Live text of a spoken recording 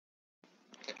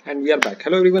And we are back.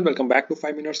 Hello everyone, welcome back to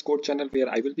 5 Minutes Code channel where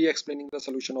I will be explaining the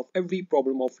solution of every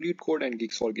problem of lead code and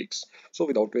Geeks for Geeks. So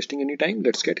without wasting any time,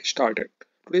 let's get started.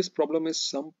 Today's problem is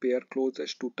sum pair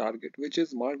closest to target, which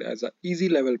is marked as an easy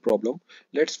level problem.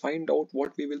 Let's find out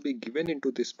what we will be given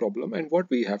into this problem and what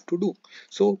we have to do.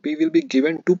 So we will be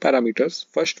given two parameters.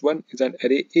 First one is an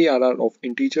array ARR of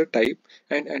integer type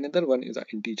and another one is an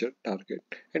integer target.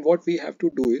 And what we have to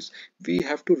do is we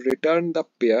have to return the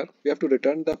pair. We have to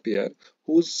return the pair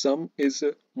whose sum is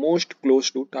most close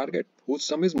to target,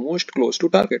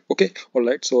 okay. All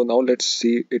right, so now let's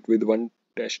see it with one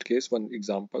test case, one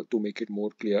example to make it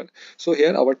more clear. So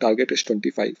here our target is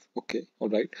 25, okay. All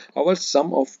right, our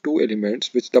sum of two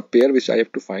elements, which the pair which I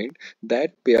have to find,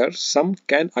 that pair sum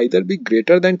can either be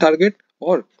greater than target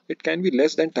or it can be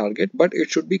less than target, but it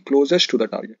should be closest to the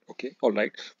target, okay. All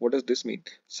right, what does this mean?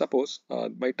 Suppose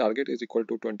my target is equal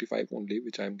to 25 only,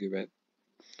 which I am given,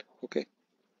 okay.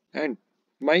 And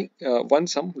my one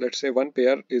sum, let's say one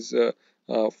pair is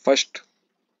first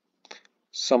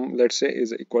sum, let's say,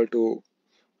 is equal to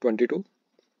 22,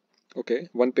 okay,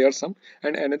 one pair sum,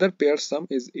 and another pair sum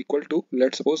is equal to,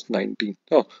 let's suppose, 19.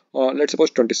 Let's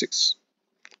suppose 26.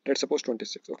 Let's suppose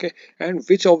 26, okay. And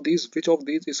which of these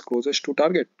is closest to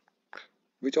target?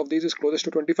 Which of these is closest to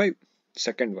 25?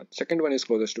 Second one is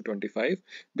closest to 25,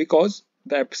 because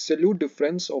the absolute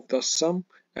difference of the sum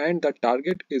and the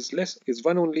target is less, is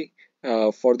one only,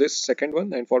 for this second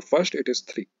one, and for first it is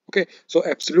 3, okay. So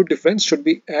absolute difference should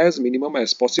be as minimum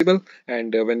as possible,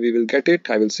 and when we will get it,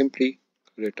 I will simply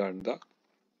return the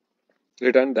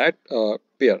return that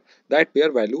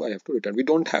pair value I have to return. We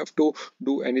don't have to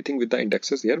do anything with the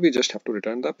indexes here, we just have to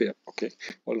return the pair, okay.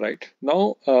 All right,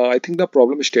 now I think the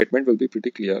problem statement will be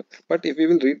pretty clear, but if we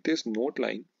will read this note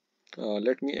line,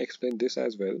 let me explain this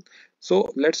as well. So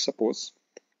uh, let's suppose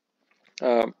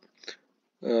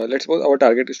our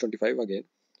target is 25 again,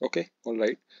 okay. All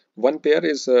right, one pair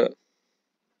is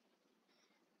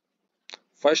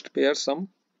first pair sum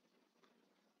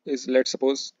is, let's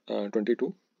suppose,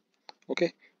 22,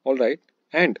 okay. All right,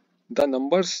 and the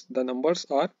numbers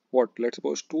are what? Let's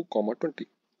suppose 2 comma 20,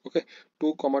 okay.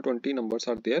 2 comma 20 numbers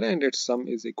are there and its sum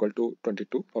is equal to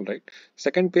 22. All right,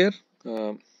 second pair,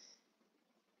 um,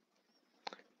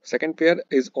 second pair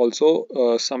is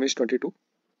also sum is 22,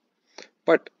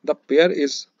 but the pair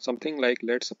is something like,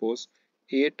 let's suppose,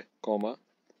 8 comma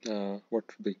what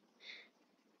would be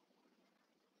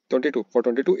 22, for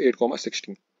 22, 8 comma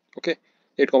 16, okay,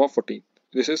 8 comma 14.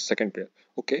 This is second pair,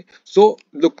 okay. So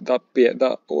look,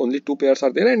 the only two pairs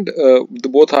are there, and the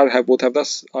both have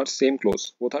are same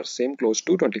close, both are same close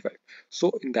to 25.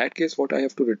 So in that case, what I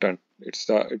have to return, it's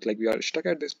like we are stuck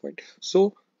at this point.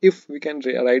 So if we can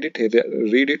write it here,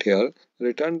 read it here,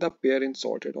 return the pair in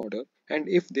sorted order, and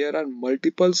if there are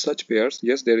multiple such pairs,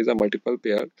 yes, there is a multiple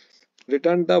pair,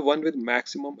 return the one with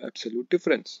maximum absolute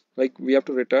difference. Like we have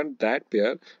to return that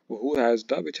pair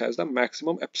which has the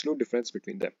maximum absolute difference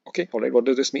between them, okay. All right, what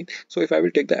does this mean? So if I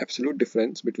will take the absolute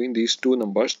difference between these two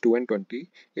numbers, 2 and 20,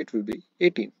 it will be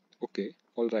 18, okay.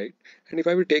 All right, and if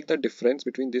I will take the difference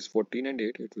between this 14 and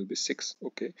 8, it will be 6,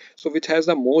 okay. So which has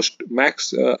the most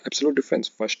max absolute difference?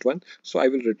 First one. So I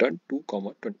will return 2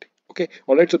 comma 20, okay.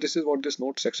 All right, so this is what this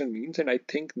note section means, and I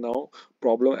think now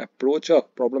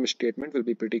problem statement will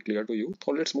be pretty clear to you.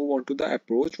 So let's move on to the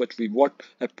approach, what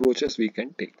approaches we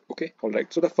can take, okay. All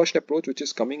right, so the first approach which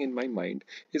is coming in my mind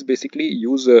is basically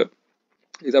is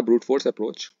a brute force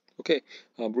approach, okay.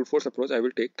 Brute force approach I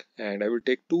will take, and I will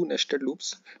take two nested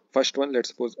loops. First one, let's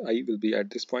suppose I will be at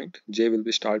this point, j will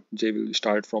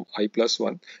start from I plus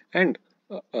 1, and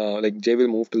like j will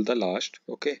move till the last,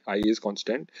 okay. I is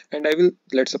constant, and I will,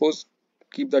 let's suppose,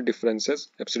 keep the differences,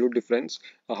 absolute difference,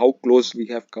 how close we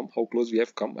have come,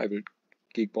 I will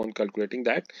keep on calculating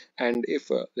that. And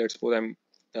if let's suppose I'm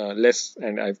less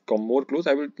and I've come more close,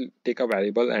 I will take a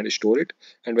variable and store it,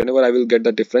 and whenever I will get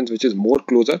the difference which is more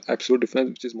closer, absolute difference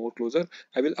which is more closer,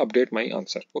 I will update my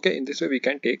answer, okay. In this way we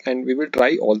can take, and we will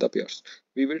try all the pairs,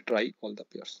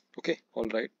 okay. All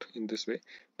right, in this way.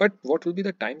 But what will be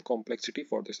the time complexity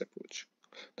for this approach?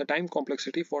 The time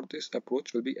complexity for this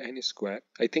approach will be n square.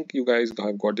 I think you guys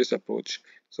have got this approach.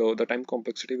 So the time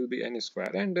complexity will be n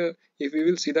square, and if we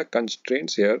will see the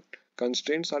constraints here,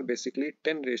 constraints are basically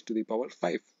 10 raised to the power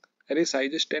 5. Array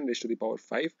size is 10 raised to the power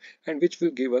 5, and which will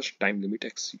give us time limit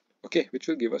exceed, okay, which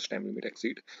will give us time limit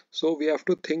exceed. So we have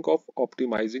to think of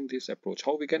optimizing this approach,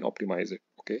 how we can optimize it,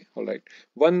 okay. All right,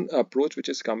 one approach which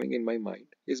is coming in my mind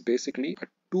is basically a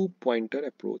two pointer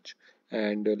approach,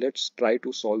 and let's try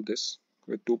to solve this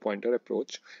with two pointer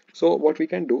approach. So what we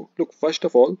can do, look, first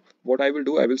of all, what I will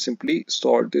do, I will simply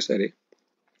sort this array.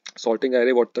 Sorting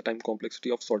array, what's the time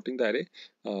complexity of sorting the array?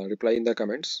 Reply in the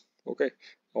comments. Okay,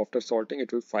 after sorting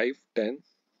it will 5, 10,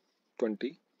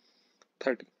 20,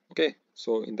 30. Okay,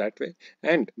 so in that way.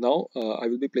 And now I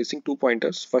will be placing two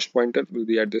pointers. First pointer will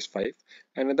be at this 5,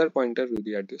 another pointer will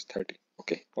be at this 30.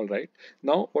 Okay, all right.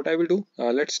 Now what I will do,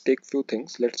 let's take few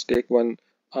things. Let's take one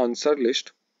answer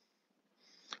list.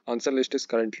 Answer list is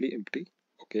currently empty.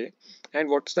 Okay, and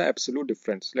what's the absolute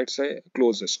difference? Let's say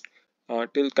closest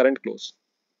till current close.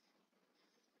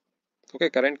 Okay,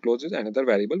 current close is another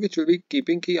variable which will be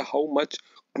keeping key how much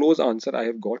close answer I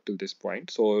have got till this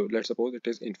point. So let's suppose it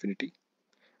is infinity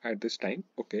at this time.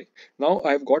 Okay, now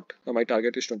I've got my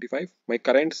target is 25. My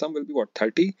current sum will be what?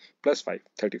 30 plus 5,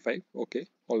 35. Okay,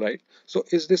 all right. So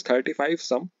is this 35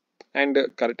 sum, and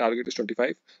current target is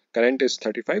 25, current is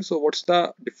 35. So what's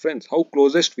the difference? How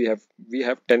closest we have? We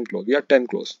have 10 close. We are 10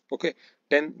 close. Okay,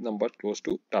 10 number close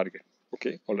to target.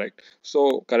 Okay, all right.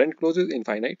 So current close is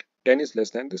infinite. 10 is less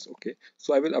than this. Okay,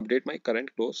 so I will update my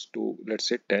current close to, let's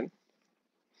say, 10.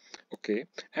 Okay,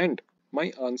 and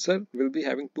my answer will be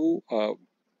having two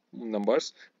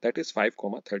numbers, that is 5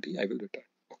 comma 30. I will return.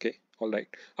 Okay, all right.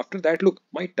 After that, look,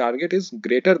 my target is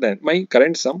greater than, my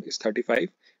current sum is 35,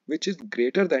 which is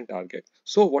greater than target.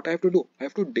 So what I have to do, I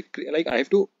have to decrease, like I have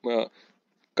to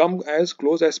come as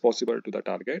close as possible to the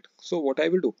target. So what I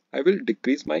will do, I will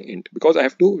decrease my int, because I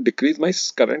have to decrease my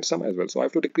current sum as well. So I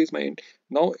have to decrease my int.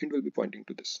 Now int will be pointing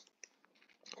to this.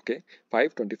 Okay,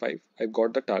 525. I've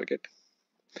got the target,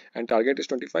 and target is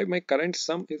 25. My current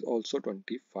sum is also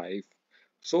 25.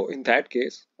 So in that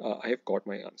case, I have got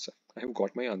my answer. I have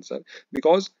got my answer,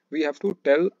 because we have to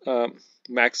tell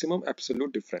maximum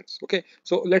absolute difference. Okay,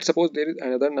 so let's suppose there is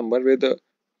another number where the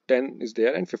 10 is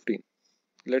there and 15.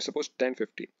 Let's suppose 10,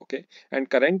 15. Okay, and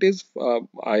current is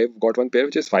I have got one pair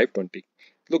which is 520.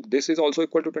 Look, this is also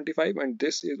equal to 25 and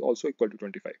this is also equal to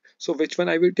 25. So which one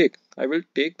I will take? I will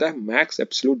take the max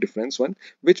absolute difference one,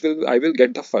 which will I will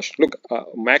get the first. Look,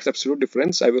 max absolute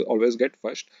difference I will always get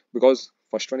first, because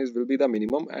first one is will be the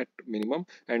minimum at minimum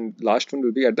and last one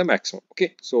will be at the maximum.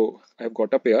 Okay, so I have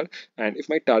got a pair, and if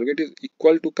my target is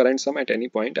equal to current sum at any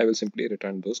point, I will simply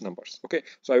return those numbers. Okay,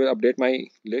 so I will update my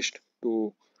list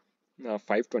to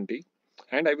 520,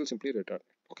 and I will simply return.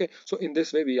 Okay, so in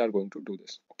this way we are going to do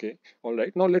this. Okay, all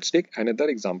right. Now let's take another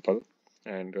example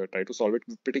and try to solve it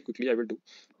pretty quickly. I will do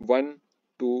 1,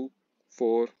 2,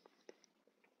 4,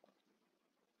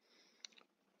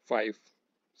 5,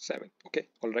 7. Okay,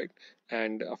 all right.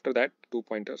 And after that, two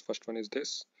pointers. First one is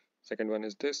this. Second one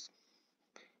is this.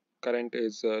 Current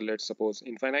is let's suppose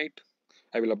infinite.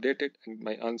 I will update it, and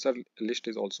my answer list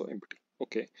is also empty.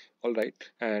 Okay, all right.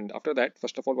 And after that,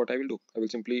 first of all, what I will do, I will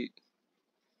simply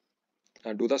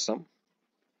do the sum.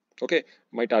 Okay,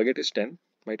 my target is 10.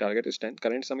 My target is 10.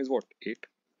 Current sum is what? 8.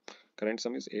 Current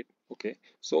sum is 8. Okay,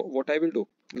 so what I will do,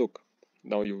 look,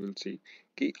 now you will see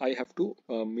कि I have to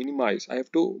minimize. I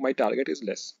have to, my target is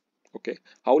less. Okay,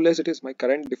 how less it is? My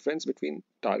current difference between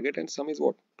target and sum is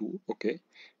what? 2. Okay,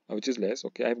 which is less.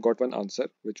 Okay, I have got one answer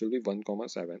which will be 1 comma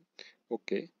 7.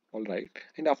 Okay, all right.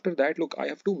 And after that, look, I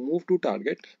have to move to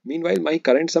target. Meanwhile, my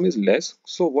current sum is less.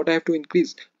 So what I have to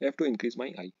increase? I have to increase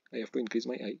my I. I have to increase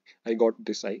my I. I got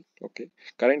this I. Okay,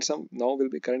 current sum now will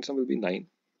be, current sum will be 9.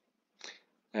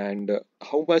 And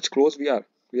how much close we are?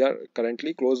 We are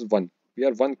currently close 1. We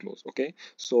are 1 close. Okay,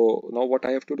 so now what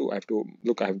I have to do, I have to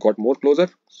look, I have got more closer,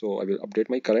 so I will update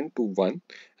my current to 1,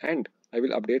 and I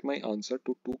will update my answer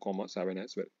to 2 comma 7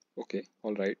 as well. Okay,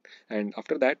 all right. And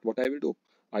after that, what I will do,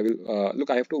 I will look,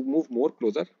 I have to move more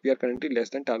closer. We are currently less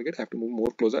than target. I have to move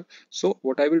more closer. So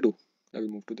what I will do, I will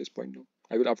move to this point now.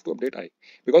 I will have to update I,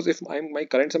 because if my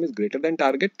current sum is greater than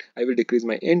target, I will decrease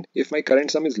my end. If my current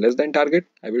sum is less than target,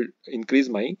 I will increase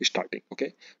my starting.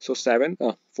 Okay, so 7,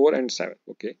 4 and 7.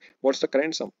 Okay, what's the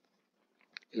current sum?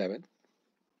 11.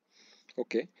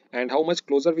 Okay, and how much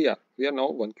closer we are? We are now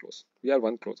 1 close. We are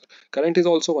 1 closer. Current is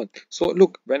also 1. So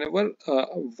look, whenever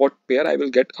what pair I will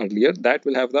get earlier, that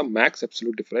will have the max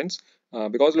absolute difference,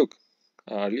 because look,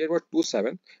 earlier was 2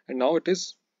 7 and now it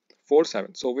is 4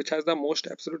 7. So which has the most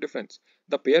absolute difference?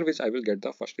 The pair which I will get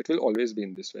the first. It will always be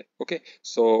in this way. Okay,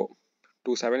 so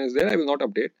 2 7 is there, I will not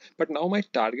update. But now my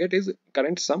target is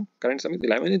current sum is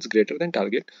 11, it's greater than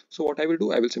target. So what I will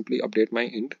do, I will simply update my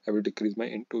int. I will decrease my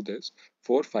int to this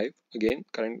 4 5. Again,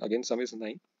 current, again sum is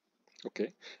 9.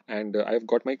 Okay, and I have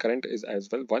got my current is as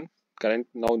well 1. Current,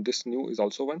 now this new is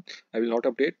also 1. I will not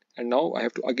update, and now I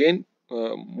have to again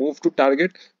move to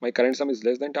target. My current sum is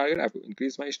less than target. I have to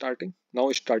increase my starting. Now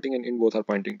starting and in both are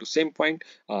pointing to same point.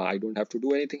 I don't have to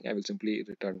do anything. I will simply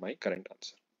return my current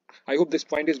answer. I hope this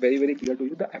point is very clear to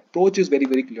you. The approach is very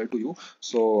clear to you.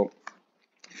 So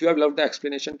If you have loved the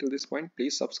explanation till this point,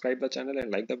 please subscribe the channel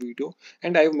and like the video.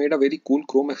 And I have made a very cool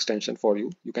Chrome extension for you.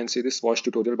 You can see this watch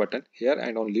tutorial button here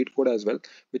and on lead code as well,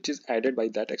 which is added by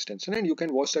that extension, and you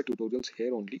can watch the tutorials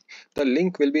here only. The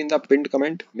link will be in the pinned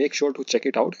comment. Make sure to check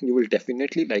it out and you will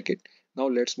definitely like it. Now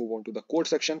let's move on to the code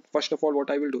section. First of all,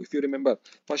 what I will do, if you remember,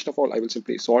 first of all I will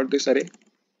simply sort this array.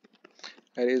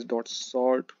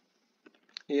 Arrays.sort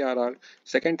ARR.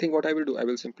 Second thing what I will do, I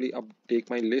will simply take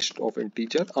my list of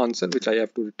integer answer which I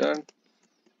have to return,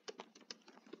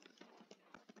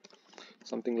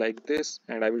 something like this,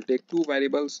 and I will take two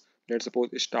variables. Let's suppose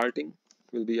starting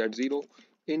will be at 0,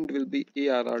 int will be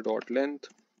ARR dot length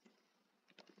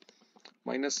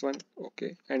 -1.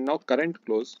 Okay, and now current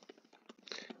close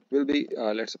will be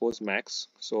let's suppose max.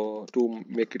 So to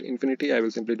make it infinity, I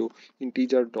will simply do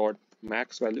integer dot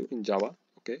max value in Java.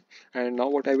 Okay, and now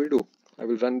what I will do, I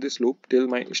will run this loop till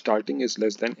my starting is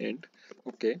less than end.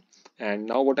 Okay, and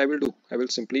now what I will do, I will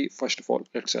simply first of all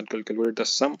let's calculate the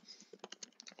sum.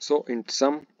 So int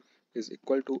sum is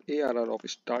equal to ARR of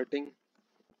starting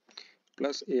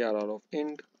plus ARR of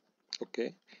end.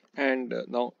 Okay, and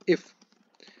now if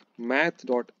math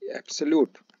dot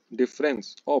absolute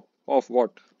difference of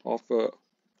what, of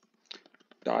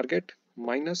target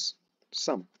minus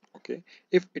sum. Okay,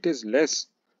 if it is less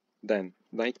than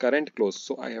my current close,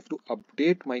 so I have to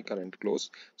update my current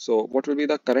close. So what will be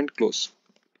the current close?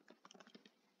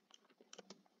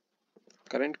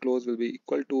 Current close will be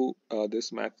equal to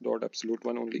this math dot absolute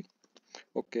one only.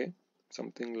 Okay,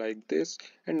 something like this.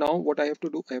 And now what I have to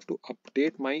do, I have to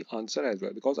update my answer as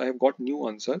well, because I have got new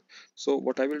answer. So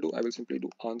what I will do, I will simply do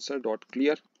answer dot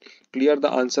clear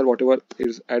the answer whatever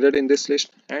is added in this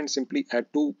list, and simply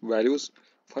add two values.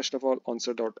 First of all,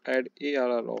 answer dot add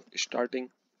ARR of starting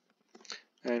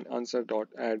and answer dot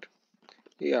add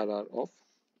ARR of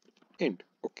end.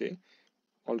 Okay,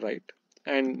 all right.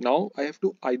 And now I have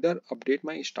to either update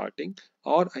my starting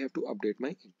or I have to update my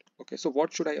end. Okay, so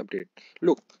what should I update?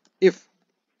 Look, if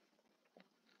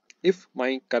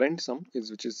my current sum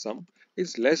is, which is sum,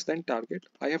 is less than target,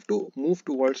 I have to move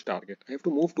towards target. I have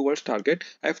to move towards target.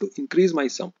 I have to increase my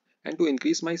sum, and to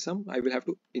increase my sum, I will have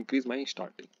to increase my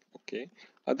starting. Okay.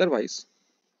 Otherwise,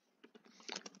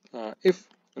 if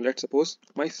let's suppose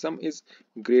my sum is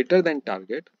greater than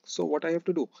target, so what I have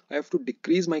to do, I have to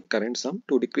decrease my current sum.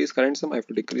 To decrease current sum, I have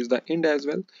to decrease the end as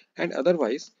well. And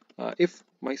otherwise, if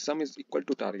my sum is equal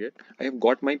to target, I have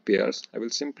got my pairs, I will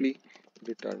simply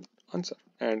return answer.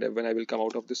 And when I will come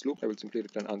out of this loop, I will simply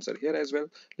return answer here as well.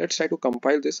 Let's try to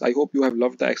compile this. I hope you have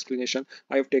loved the explanation.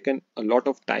 I have taken a lot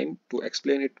of time to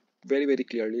explain it very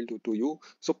clearly to you.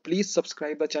 So please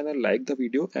subscribe the channel, like the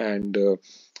video, and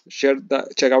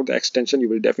check out the extension. You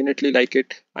will definitely like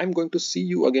it. I'm going to see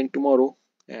you again tomorrow,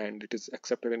 and it is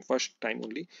accepted in first time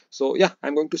only. So yeah,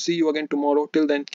 I'm going to see you again tomorrow. Till then,